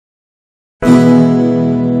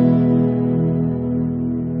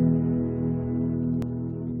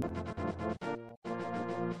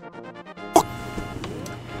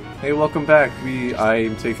Hey, welcome back.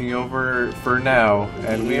 I'm taking over for now,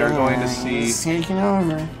 and we are going to see. He's taking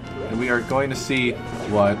over. And we are going to see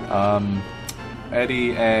what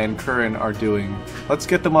Eddy and Curran are doing. Let's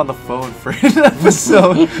get them on the phone for an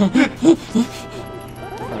episode.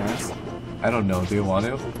 I don't know. Do you want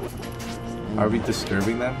to? Are we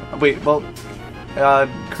disturbing them? Wait. Well,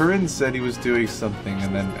 Curran said he was doing something,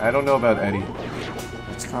 and then I don't know about Eddy.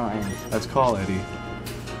 Let's call Eddy. Let's call Eddy.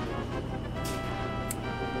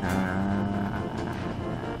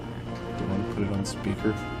 Do you want to put it on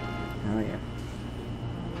speaker? Oh yeah.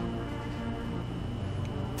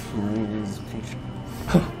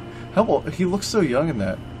 How old? He looks so young in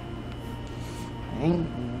that. I think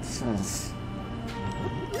this is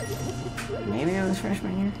maybe it was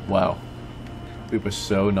freshman year. Wow. We were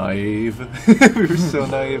so naive. We were so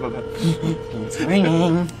naive about It's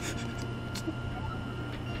ringing.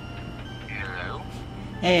 Hello?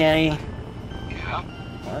 Hey Eddy. Yeah?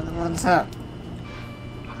 What's up?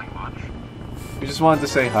 Nothing much. We just wanted to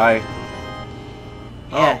say hi.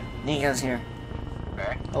 Yeah, Nico's here.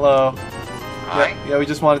 Okay. Hello. Hi? Yeah, we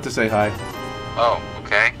just wanted to say hi. Oh,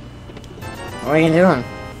 okay. What are you doing?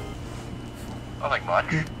 Nothing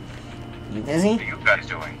much. You What busy? are you guys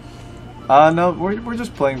doing? No, we're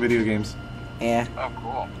just playing video games. Yeah. Oh,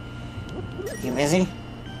 cool. You busy?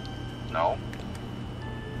 No?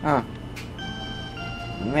 Oh.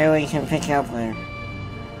 Maybe we can pick you up later.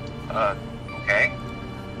 Okay.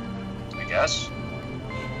 I guess.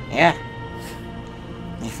 Yeah.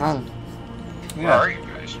 Be fun. Where Yeah. are you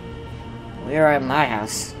guys? We were at my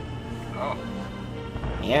house. Oh,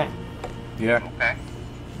 Yeah. Yeah. okay.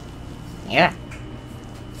 Yeah.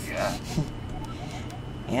 Yeah.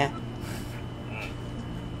 Yeah.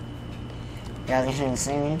 Got anything to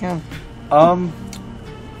say, Nico?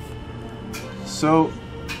 So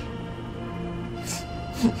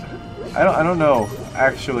I don't know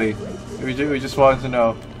actually. We just wanted to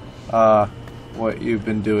know what you've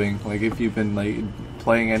been doing. Like if you've been like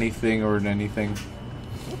playing anything or anything.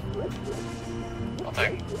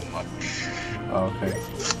 Nothing much. Oh, okay.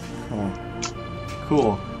 Cool.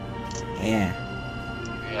 Cool. Yeah.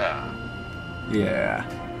 Yeah. Yeah.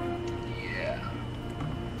 Yeah.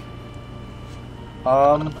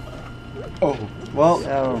 Oh, well,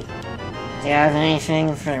 So, do you have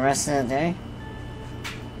anything for the rest of the day?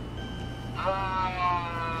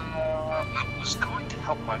 I was going to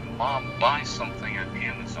help my mom buy something at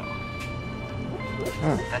Amazon.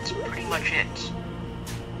 Huh. That's pretty much it.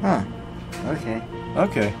 Huh. Okay.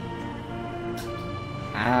 okay.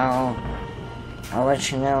 I'll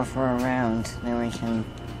let you know if we're around. Then we can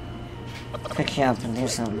pick you up and do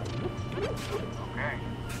something. Okay.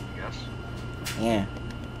 Yes? Yeah.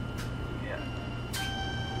 Yeah.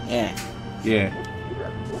 Yeah. Yeah.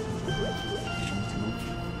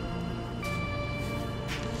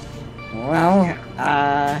 Well,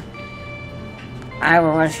 I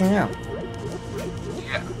will let you know.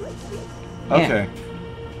 Yeah. Okay.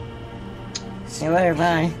 See you later,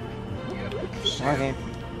 bye. Yeah. Okay.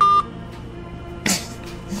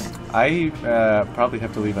 I probably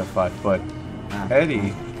have to leave at 5, but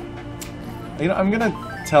Eddy, you know, I'm gonna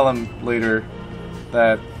tell him later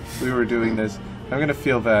that we were doing this. I'm gonna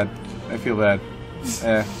feel bad. I feel bad.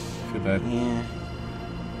 I feel bad. Yeah.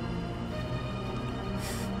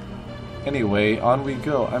 Anyway, on we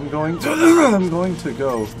go. I'm going to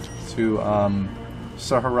go to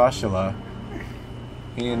Saharashala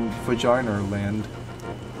in Vajarnar land,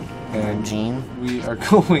 and Gene. we are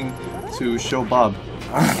going to Shobab.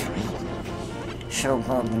 Show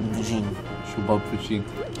Bob and Gene. Shobab Vajin.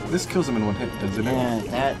 This kills him in one hit, doesn't it? Yeah,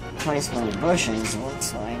 that placement of bushes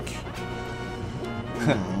looks like.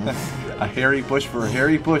 A hairy bush for a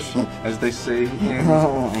hairy bush, as they say in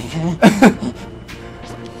Oh my god.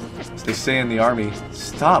 as they say in the army.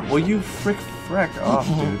 Stop! Will you frick off,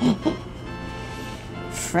 dude?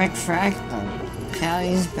 Frack, the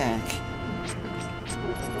Callie's back.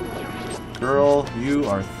 Girl, you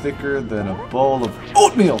are thicker than a bowl of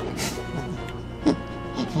oatmeal!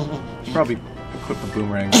 Should probably equip a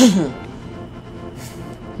boomerang.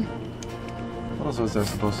 What else was I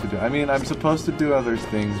supposed to do? I mean, I'm supposed to do other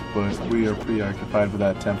things, but we are preoccupied with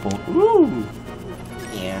that temple. Ooh!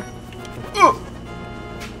 Yeah.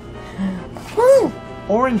 Woo!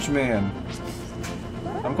 Orange man!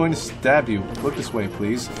 I'm going to stab you. Look this way,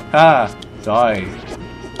 please. Ha! Die.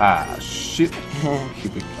 Ah, shit.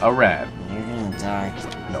 A rat. You're gonna die.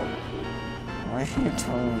 No. What if you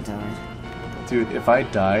totally died? Dude, if I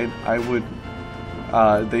died, I would...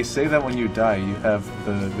 they say that when you die, you have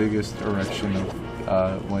the biggest erection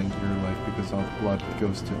of when your life, because all the blood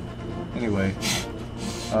goes to... Anyway.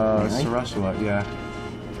 Really? Saraswat, yeah.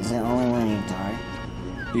 Is it only when you die?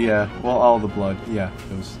 Yeah, well, all the blood. Yeah,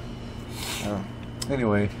 those. Oh.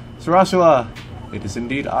 Anyway, Sarashua! It is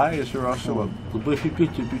indeed I, Sarashua.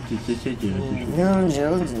 No,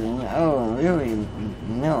 Jordan. Oh, really?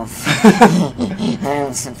 No.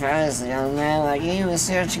 I'm surprised a young man like you was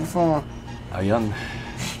searching for A young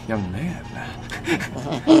man.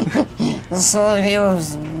 the soul of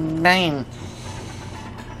hero's bane.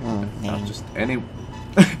 Oh, Not Bane. just any.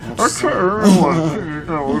 I can't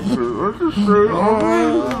remember what I just say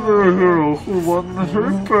I'm the hero who won the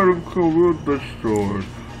hate career destroyed.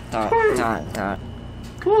 Dot.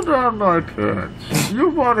 Pull down my pants. You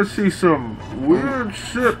want to see some weird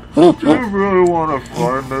shit? Do you really want to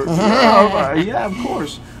find it? Yeah, of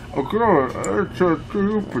course. Okay, it's a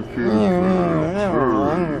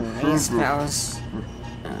These pals.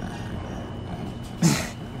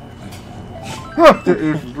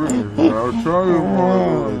 It's brilliant. I'll tell you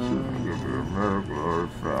more. Listen, give me a medical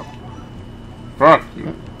artifact. Fuck you.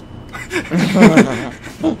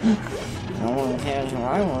 No one cares who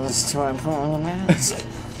I was till I put on the mask.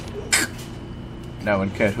 No one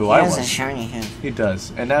cared who He I has a was. shiny head. He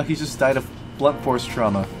does. And now he just died of blunt force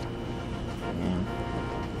trauma.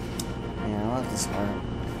 Yeah, I love this part.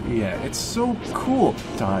 Yeah, it's so cool.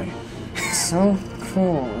 Die. It's so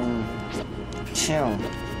cool and chill.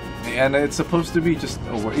 And it's supposed to be just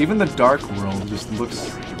even the dark world just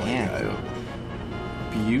looks like Yeah.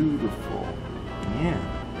 Beautiful. Yeah.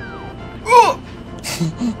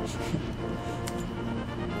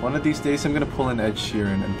 One of these days I'm gonna pull an Ed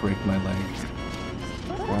Sheeran and break my leg.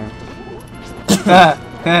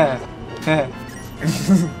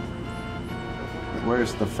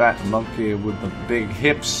 Where's the fat monkey with the big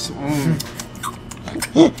hips?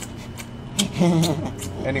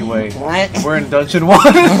 Anyway, What? we're in Dungeon 1.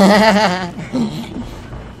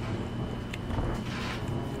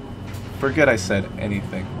 Forget I said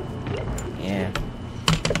anything. Yeah.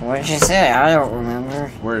 What did you say? I don't remember.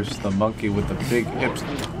 Where's the monkey with the big hips?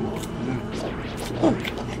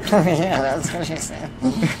 Oh yeah, that's what you said.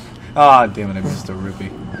 Ah, damn it, I missed a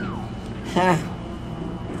rupee.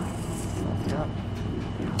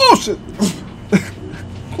 Oh shit!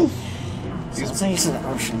 Some things in the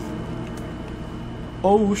ocean.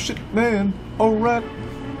 Oh shit, man! Alright!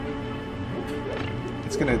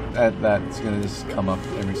 It's gonna, at that, it's gonna just come up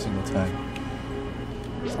every single time.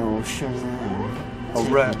 Ocean.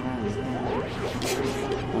 Alright.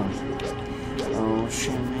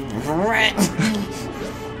 Ocean. Alright.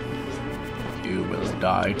 You will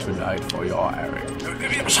die tonight for your errand.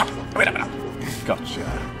 Gotcha.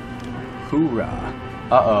 Hoorah.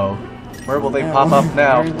 Uh-oh. Where will they pop up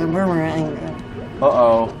now? Where's the boomerang?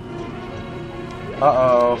 Uh-oh.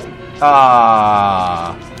 Uh-oh.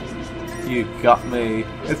 Ah. You got me.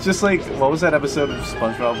 It's just like, what was that episode of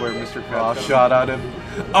SpongeBob where Mr. Krabs shot at him?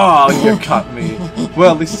 Oh, you caught me.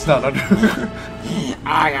 Well, at least it's not under.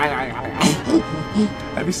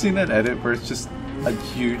 Have you seen that edit where it's just a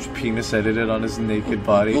huge penis edited on his naked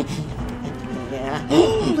body? Yeah.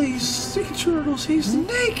 Holy sea turtles, he's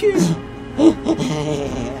naked!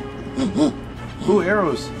 Ooh,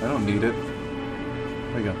 arrows. I don't need it.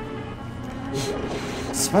 There you go.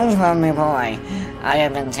 SpongeBob, my boy, I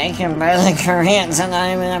have been taken by the Koreans and I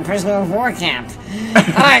am in a prisoner of war camp.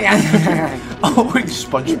 Oh, wait,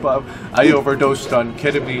 SpongeBob. I overdosed on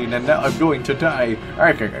ketamine and now I'm going to die.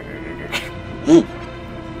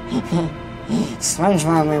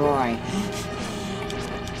 SpongeBob, my boy.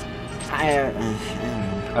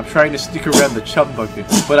 I'm trying to sneak around the chum bucket,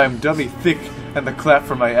 but I'm dummy thick, and the clap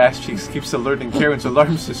from my ass cheeks keeps alerting Karen's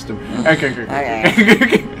alarm system.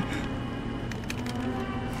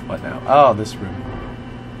 What now? Oh, this room.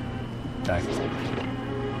 Die.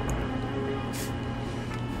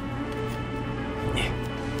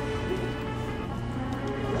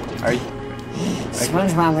 Are you...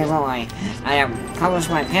 SpongeBob, my boy, I have published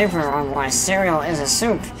my paper on why cereal is a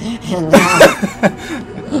soup, and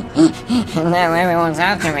now everyone's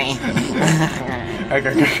after me.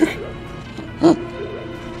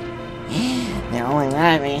 They're only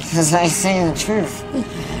mad at me because I say the truth.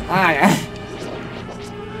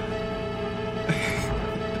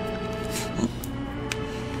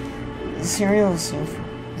 Cereal soup.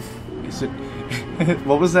 Is it...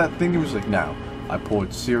 What was that thing? It was like, now, I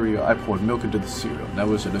poured milk into the cereal. Now,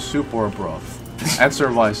 was it a soup or a broth?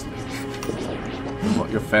 Answer wisely. Well,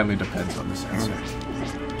 your family depends on this answer.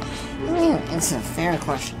 I mean, it's a fair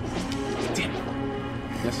question. Damn.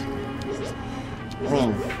 Yes? I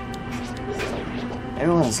mean,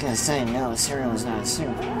 everyone's gonna say no, cereal is not a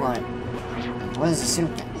soup, but what is a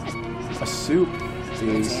soup then? A soup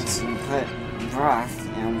is... It's you put broth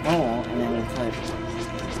in a bowl, and then you put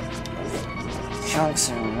chunks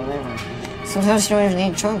or whatever Sometimes you don't even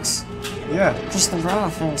need chunks. Yeah. Just the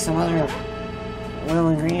broth and some other little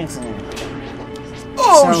ingredients in there.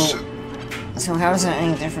 Oh, shit. So how is that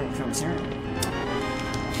any different from syrup?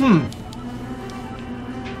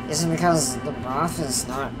 Is it because the broth is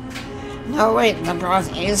not... No, wait, the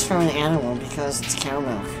broth is from an animal because it's cow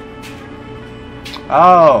milk.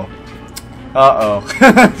 Oh. Uh-oh.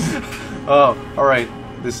 Oh, alright.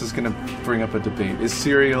 This is gonna bring up a debate. Is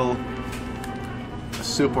cereal a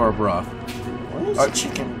soup or a broth? Where does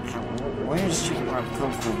chicken broth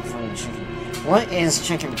come from the chicken? What is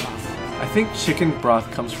chicken broth? I think chicken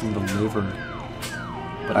broth comes from the liver.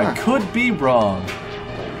 But I could be wrong.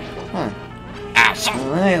 Huh.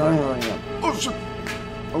 Wait. Oh, shit.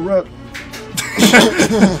 A rat.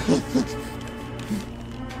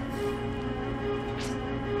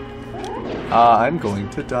 I'm going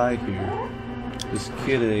to die here. Just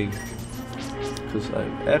kidding. Because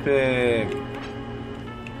I'm epic.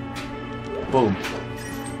 Boom.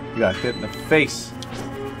 You got hit in the face.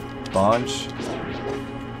 Bonch.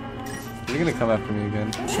 Are you gonna come after me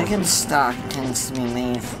again? Chicken stock tends to be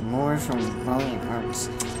made more from bony parts.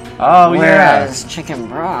 Oh, whereas chicken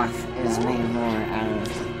broth is made more out of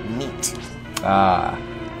meat. Ah.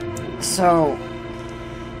 So,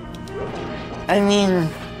 I mean,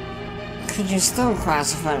 could you still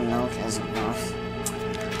classify milk as a broth?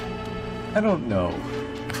 I don't know.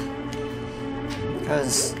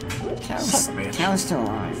 Because cows still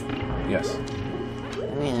alive. Yes.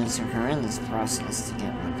 I mean, it's a horrendous process to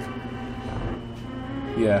get milk.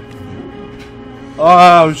 Yeah.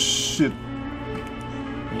 Oh, shit.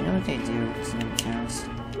 You know what they do to them cows?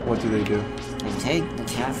 What do they do? They take the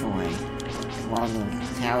calf away while the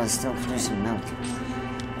cow is still producing milk.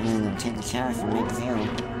 And then they'll take the calf and make veal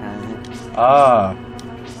out of it. Ah.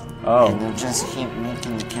 Oh. And they'll just keep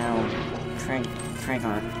making the cow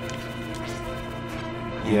pregnant.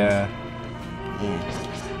 Yeah. Yeah.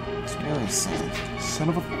 It's really sad. Son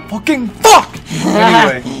of a fucking fuck!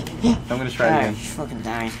 Anyway, I'm gonna try again. You fucking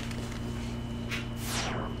died.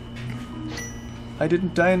 I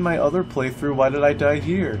didn't die in my other playthrough. Why did I die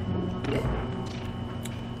here?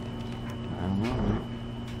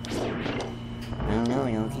 I don't know,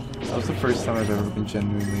 Yogi. That was the first time I've ever been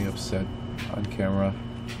genuinely upset on camera.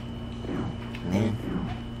 Man.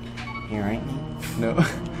 You right? No.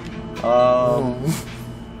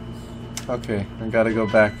 Okay, I gotta go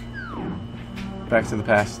back. Back to the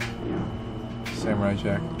past. Samurai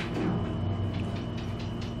Jack.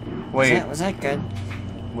 Wait. Was that good?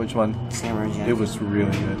 Which one? Samurai Jack. It was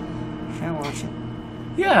really good. Should I watch it?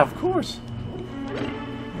 Yeah, of course.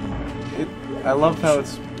 I love how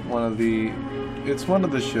it's one of the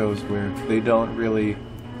shows where they don't really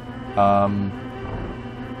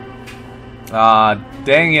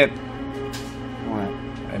dang it. What?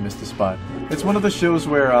 I missed the spot. It's one of the shows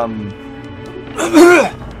where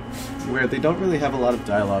where they don't really have a lot of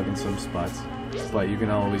dialogue in some spots, but you can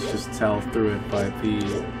always just tell through it by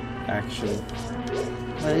the action.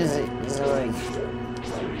 What is it? Is it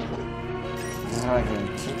like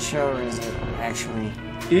a kid show, or is it actually...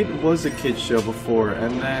 It was a kid show before,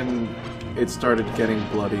 and then it started getting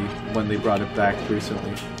bloody when they brought it back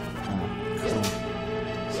recently. Oh, cool.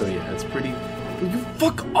 So yeah, it's pretty... You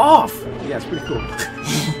fuck off! Yeah, it's pretty cool.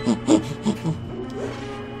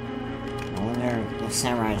 I wonder if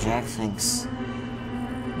Samurai Jack thinks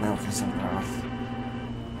milk is a broth.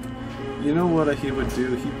 You know what he would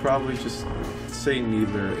do? He'd probably just say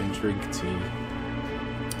neither and drink tea.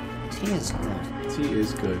 Tea is good. Tea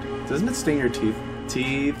is good. Doesn't it sting your teeth?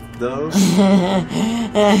 Teeth, though?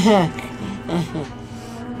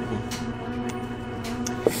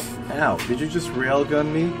 Ow, did you just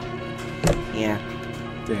railgun me? Yeah.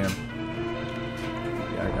 Damn.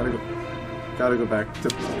 Yeah, I gotta go back to...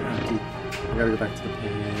 I gotta go back to the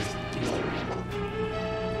past.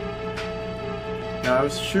 Now, I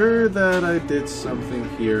was sure that I did something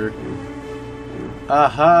here.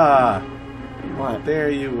 Aha! What? There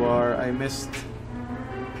you are. I missed...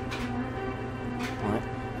 What?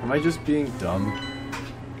 Am I just being dumb?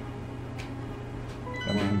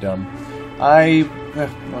 I'm being dumb. I'll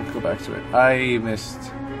go back to it. I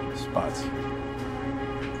missed spots.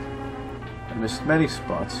 I missed many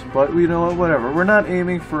spots, but you know what? Whatever. We're not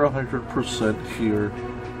aiming for 100% here.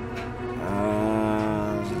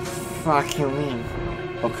 Fuck you mean?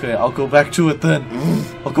 Okay, I'll go back to it then.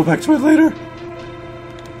 I'll go back to it later.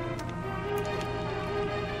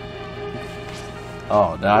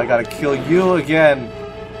 Oh, now I gotta kill you again.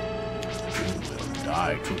 You will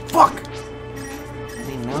die too. Fuck! I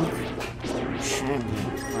mean, milk shouldn't be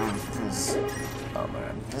broth, because Oh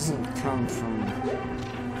man. it doesn't come from...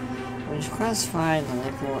 Would you classify the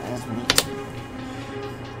nipple as meat?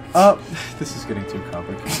 This is getting too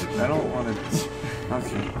complicated. I don't want to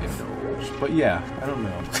indulge. But yeah, I don't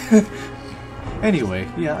know. Anyway,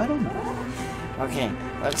 yeah, I don't know. Okay,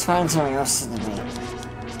 let's find something else to debate.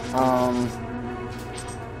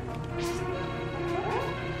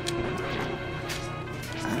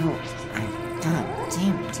 God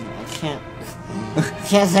damn it, dude, I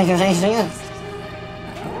can't think of anything else.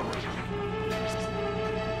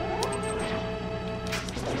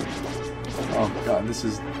 Oh god, this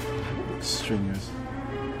is strenuous.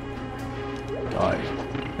 Die.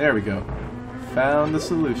 There we go. Found the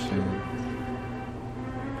solution.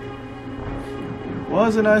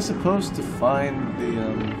 Wasn't I supposed to find the,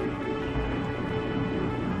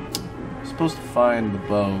 supposed to find the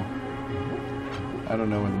bow. I don't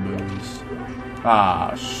know where the bow is.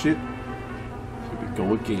 Ah, shit. Here we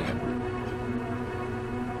go again.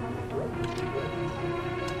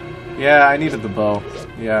 Yeah, I needed the bow.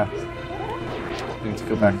 Yeah. I need to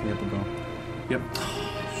go back and get the bow. Yep. Oh,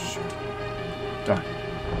 shit. Darn.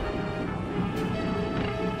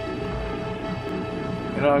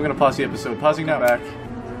 You know, I'm gonna pause the episode. Pausing now. Back.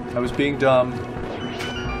 I was being dumb.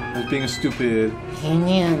 I was being stupid. He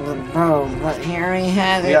needed the bow, but he already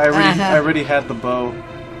had it. Yeah, I already had the bow,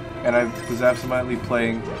 and I was absentmindedly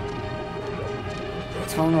playing.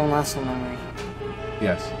 Total muscle memory.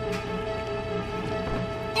 Yes.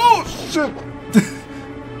 Oh shit!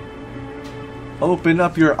 Open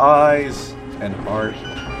up your eyes and heart.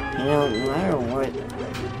 You know, no matter what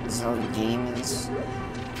Zelda game is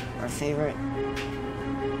our favorite,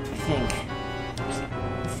 I think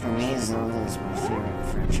for me Zelda is my favorite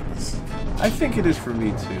franchise. I think it is for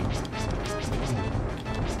me too.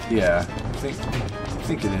 Yeah, I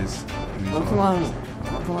think it is. Pokemon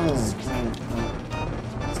is great, but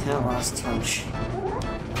it's kind of lost touch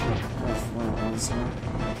with what it was.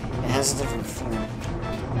 It has a different feel.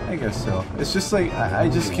 I guess so. It's just like I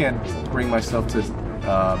just can't bring myself to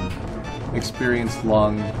experience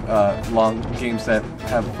long games that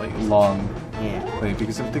have like long play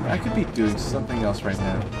because I'm thinking I could be doing something else right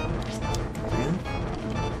now.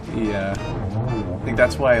 Yeah, I think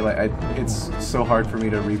that's why it's so hard for me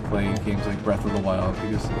to replay games like Breath of the Wild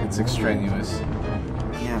because it's extraneous.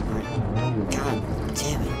 Yeah, but god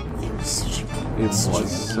damn it, it was such a good. It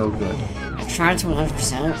was so good. I tried to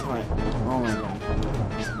 100% it, but oh my god.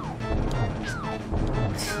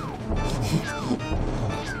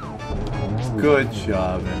 Good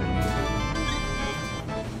job, enemy.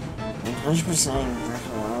 100% Breath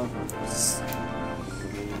of the Wild was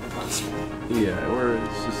awesome. Yeah, or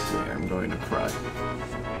it's just like I'm going to cry.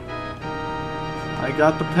 I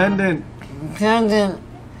got the pendant! Pendant!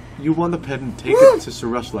 You won the pendant. Take it to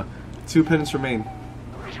Sarusla. 2 pendants remain.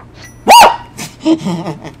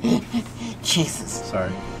 Jesus.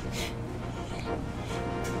 Sorry.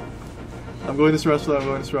 I'm going to Sarusla, I'm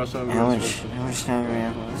going to Sarusla, I'm going to Sarusla. How much time do we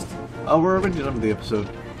have left? Oh, we're already done with the episode.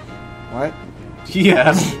 What?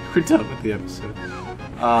 Yeah, we're done with the episode.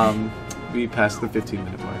 We passed the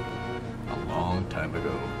 15-minute mark. A long time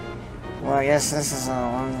ago. Well, I guess this is a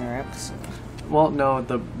longer episode. Well, no,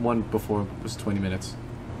 the one before was 20 minutes.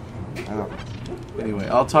 Oh. Anyway,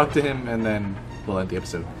 I'll talk to him and then we'll end the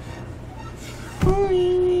episode. Oh,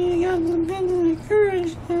 you got the pendant of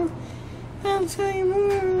courage now. I'll tell you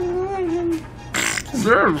more of the legend.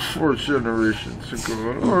 That 4 generations ago,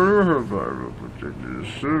 I have an opportunity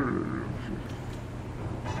to serve.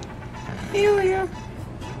 Here we are.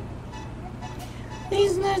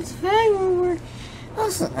 These nuts will work.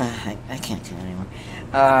 Also, I can't do it anymore.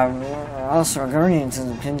 Also, regarding to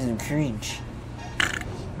the pendant of courage.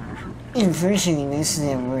 Unfortunately, this is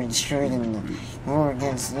we were destroyed in the war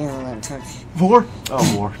against evil that took. War?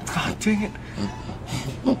 Oh, war. God dang it.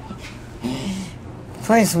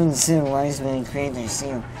 Twice when the civilized men created their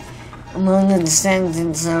seal. Among the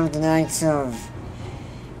descendants of the Knights of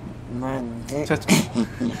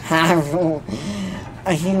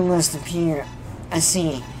a hero must appear. I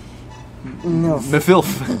see. MILF. Mefilf.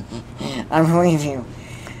 I believe you.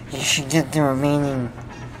 You should get the remaining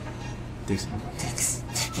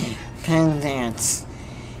pendants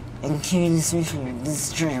and carry this with you.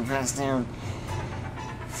 This treasure passed down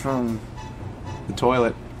from The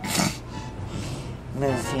toilet.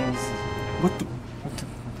 Mefilf. What the?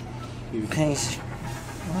 Pace.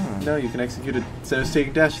 No, you can execute it instead of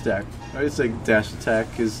taking dash attack. Right? It's like dash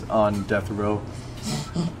attack is on death row.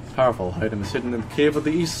 Powerful item is hidden in the cave of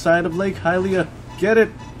the east side of Lake Hylia. Get it!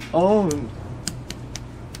 Oh,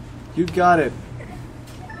 you got it.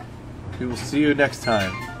 We will see you next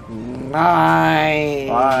time. Bye.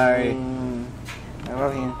 Bye. I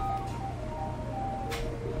love you.